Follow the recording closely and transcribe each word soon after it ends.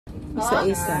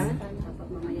Isa-isa.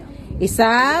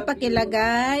 Isa,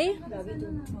 pakilagay.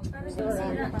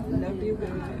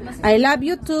 I love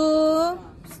you too.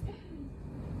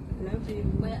 Love you.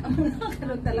 I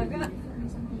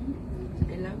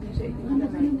love you sa inyo.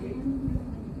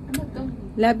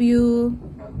 Love you.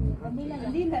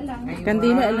 Ay,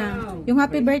 Kandila wow. lang. Yung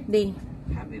happy birthday.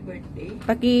 Happy birthday.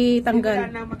 Pakitanggal. Wala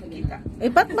na makikita.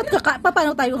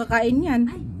 Paano tayo kakain yan?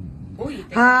 Uy,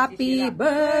 Happy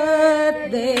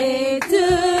birthday to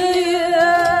you.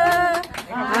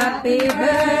 Happy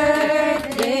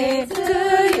birthday to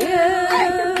you.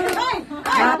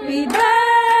 Happy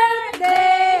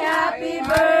birthday, happy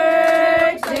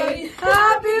birthday,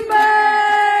 happy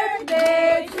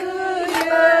birthday to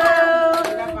you.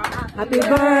 Happy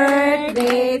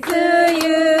birthday to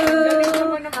you.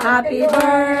 Happy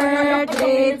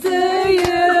birthday to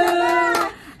you.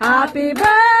 Happy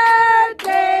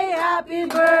birthday, happy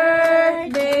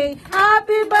birthday,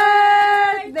 happy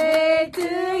birthday to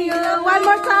you. One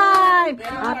more time.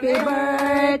 Happy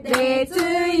birthday to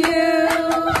you.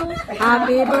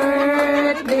 Happy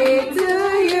birthday to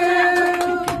you.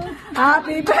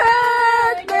 Happy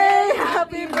birthday,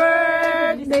 happy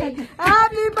birthday,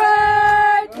 happy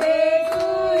birthday to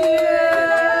you.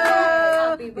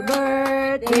 Happy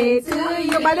birthday to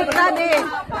you. Balik tadi.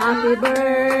 Happy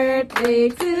birthday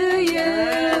to you.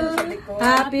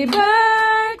 Happy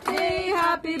birthday,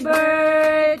 happy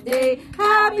birthday,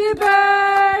 happy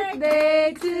birthday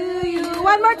to you.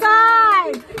 One more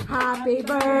time. Happy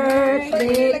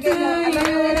birthday to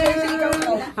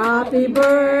you. Happy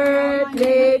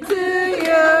birthday to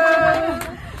you.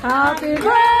 Happy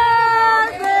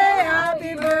birthday,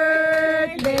 happy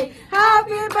birthday,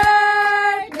 happy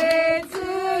birthday to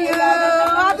you.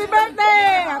 Happy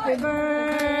birthday, happy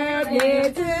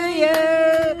birthday to you.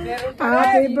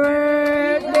 Happy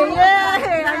birthday,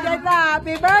 yay! Andyan na,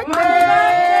 happy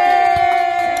birthday!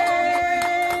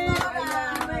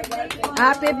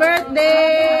 Happy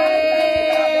birthday!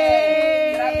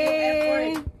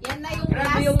 Yan na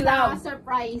yung last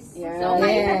surprise. Yeah. So,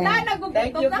 ngayon Yeah. na nagugutom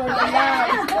Thank you for the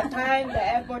love, the time, the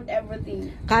effort, everything.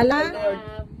 Kala? Lord,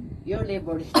 your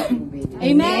labor is not in vain.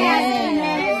 Amen.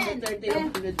 Amen. 30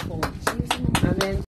 of good folks. Amen.